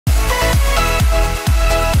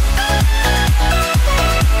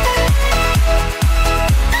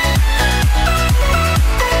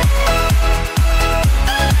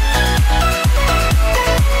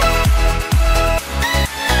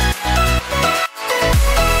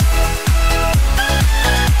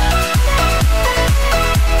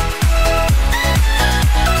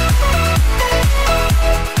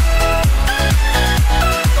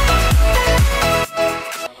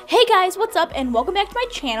up and welcome back to my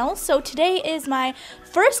channel. So today is my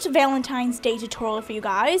first Valentine's Day tutorial for you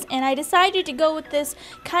guys, and I decided to go with this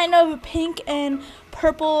kind of pink and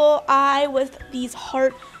purple eye with these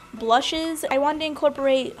heart blushes. I wanted to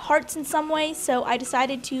incorporate hearts in some way, so I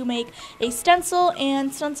decided to make a stencil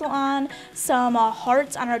and stencil on some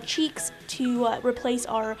hearts on our cheeks to replace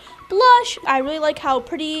our blush. I really like how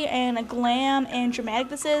pretty and glam and dramatic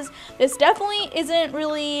this is. This definitely isn't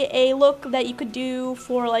really a look that you could do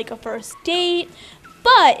for like a first date,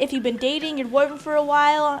 but if you've been dating your boyfriend for a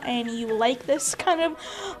while and you like this kind of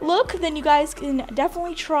look, then you guys can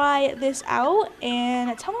definitely try this out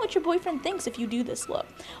and tell me what your boyfriend thinks if you do this look.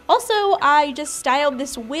 Also, I just styled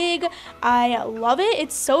this wig. I love it.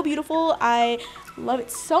 It's so beautiful. I love it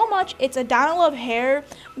so much. It's a Donalove hair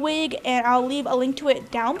wig, and I'll leave a link to it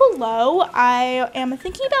down below. I am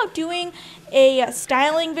thinking about doing a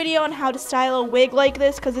styling video on how to style a wig like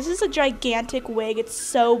this, because this is a gigantic wig. It's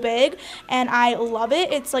so big and I love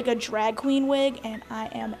it. It's like a drag queen wig and I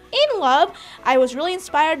am in love. I was really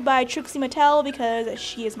inspired by Trixie Mattel because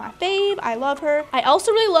she is my fave. I love her. I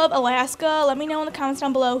also really love Alaska. Let me know in the comments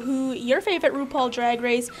down below who your favorite RuPaul Drag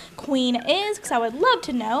Race queen is, because I would love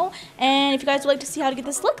to know. And if you guys would like to see how to get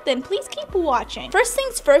this look, then please keep watching. First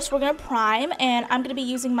things first, we're gonna prime, and I'm gonna be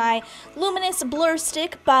using my Luminous blur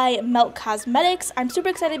stick by Melt Cosmetics. I'm super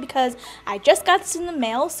excited because I just got this in the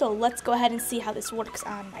mail, so let's go ahead and see how this works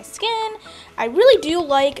on my skin. I really do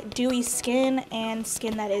like dewy skin and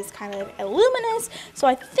skin that is kind of luminous, so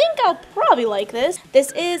I think I'll probably like this.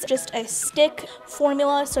 This is just a stick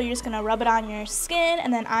formula, so you're just gonna rub it on your skin,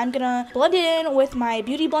 and then I'm gonna blend it in with my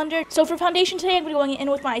beauty blender. So for foundation today, I'm gonna be going in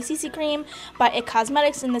with my CC Cream by It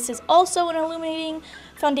Cosmetics, and this is also an illuminating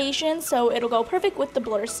foundation, so it'll go perfect with the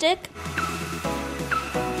blur stick.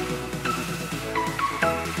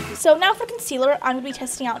 So now for concealer, I'm going to be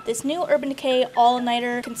testing out this new Urban Decay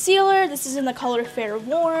All-Nighter Concealer. This is in the color Fair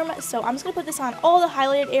Warm, so I'm just going to put this on all the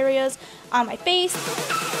highlighted areas on my face.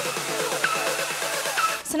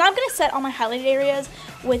 So now I'm going to set all my highlighted areas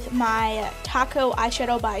with my Tako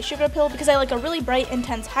eyeshadow by SugarPill because I like a really bright,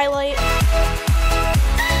 intense highlight.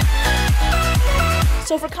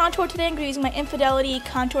 So for contour today, I'm going to be using my Infidelity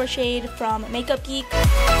contour shade from Makeup Geek.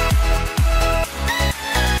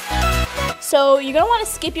 So you're going to want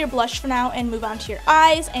to skip your blush for now and move on to your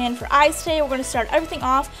eyes. And for eyes today, we're going to start everything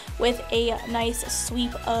off with a nice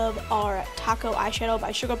sweep of our Tako eyeshadow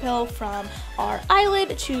by SugarPill from our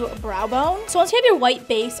eyelid to brow bone. So once you have your white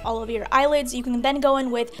base all over your eyelids, you can then go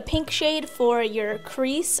in with the pink shade for your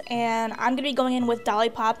crease. And I'm going to be going in with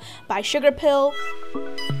Dollipop by SugarPill.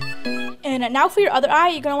 And now for your other eye,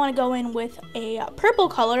 you're going to want to go in with a purple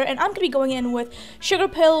color. And I'm going to be going in with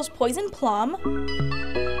SugarPill's Poison Plum.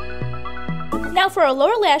 Now for our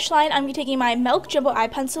lower lash line, I'm going to be taking my Nyx Jumbo Eye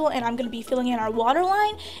pencil and I'm going to be filling in our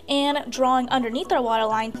waterline and drawing underneath our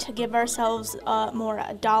waterline to give ourselves a more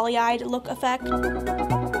dolly-eyed look effect. Now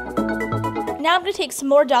I'm going to take some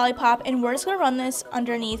more Dollipop and we're just going to run this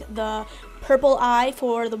underneath the purple eye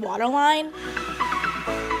for the waterline.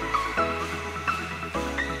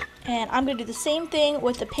 And I'm going to do the same thing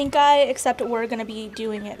with the pink eye, except we're going to be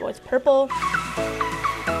doing it with purple.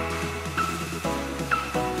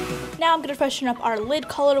 Now I'm going to freshen up our lid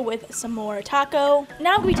color with some more Tako.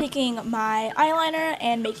 Now I'm going to be taking my eyeliner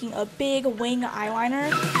and making a big wing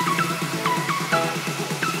eyeliner.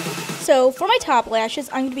 So for my top lashes,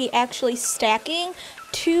 I'm going to be actually stacking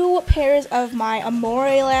 2 pairs of my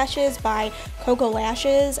Amore lashes by Koko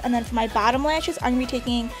lashes. And then for my bottom lashes, I'm going to be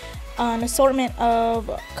taking an assortment of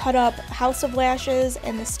cut up House of Lashes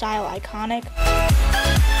in the style Iconic.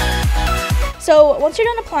 So once you're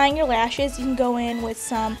done applying your lashes, you can go in with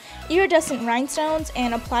some iridescent rhinestones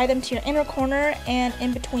and apply them to your inner corner and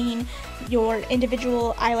in between your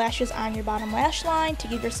individual eyelashes on your bottom lash line to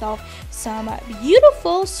give yourself some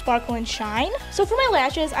beautiful sparkle and shine. So for my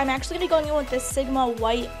lashes, I'm actually going to be going in with this Sigma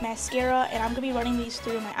white mascara, and I'm going to be running these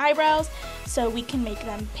through my eyebrows so we can make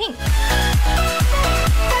them pink.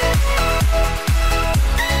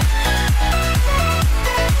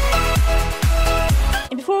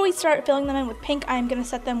 And before we start filling them in with pink, I'm going to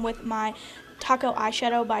set them with my Tako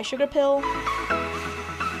eyeshadow by SugarPill.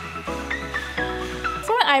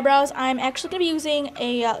 For my eyebrows, I'm actually going to be using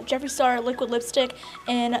a Jeffree Star liquid lipstick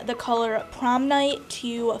in the color Prom Night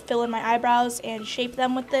to fill in my eyebrows and shape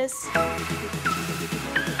them with this.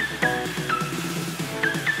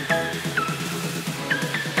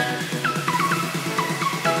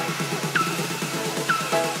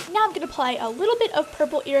 Apply a little bit of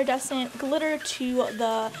purple iridescent glitter to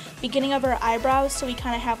the beginning of our eyebrows so we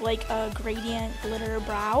kind of have like a gradient glitter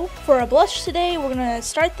brow. For our blush today, we're going to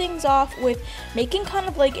start things off with making kind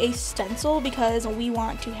of like a stencil because we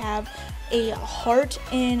want to have a heart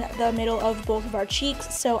in the middle of both of our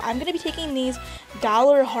cheeks. So I'm going to be taking these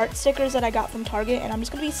dollar heart stickers that I got from Target, and I'm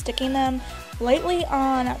just going to be sticking them lightly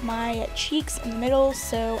on my cheeks in the middle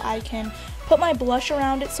so I can put my blush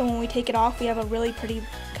around it, so when we take it off we have a really pretty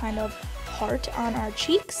kind of heart on our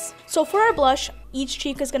cheeks. So for our blush, each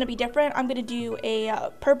cheek is going to be different. I'm going to do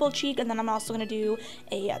a purple cheek, and then I'm also going to do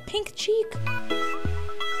a pink cheek.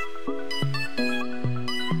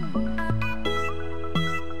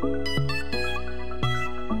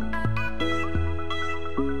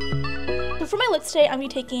 For my lips today, I'm going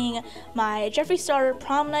to be taking my Jeffree Star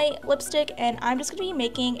Prom Night lipstick, and I'm just going to be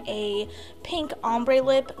making a pink ombre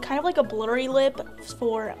lip, kind of like a blurry lip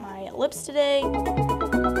for my lips today.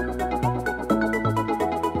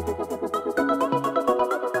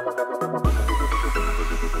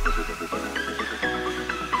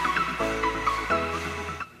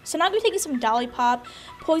 So now I'm going to be taking some Dollipop,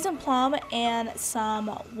 Poison Plum, and some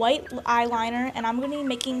white eyeliner, and I'm going to be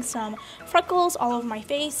making some freckles all over my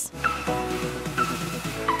face.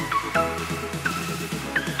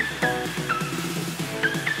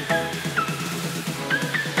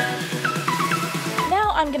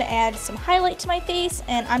 Now I'm going to add some highlight to my face,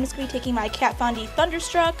 and I'm just going to be taking my Kat Von D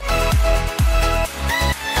Thunderstruck.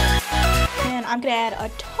 And I'm going to add a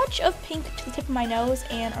touch of pink to the tip of my nose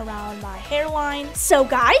and around my hairline. So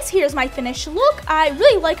guys, here's my finished look. I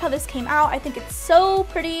really like how this came out. I think it's so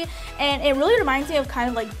pretty, and it really reminds me of kind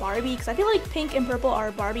of like Barbie, because I feel like pink and purple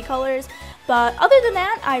are Barbie colors. But other than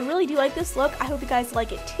that, I really do like this look. I hope you guys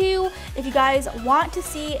like it too. If you guys want to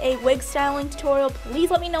see a wig styling tutorial, please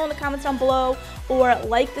let me know in the comments down below, or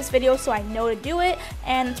like this video so I know to do it.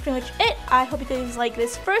 And that's pretty much it. I hope you guys like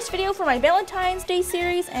this first video for my Valentine's Day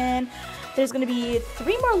series, and there's going to be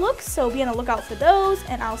 3 more looks, so be on the lookout for those,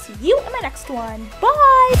 and I'll see you in my next one.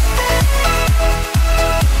 Bye!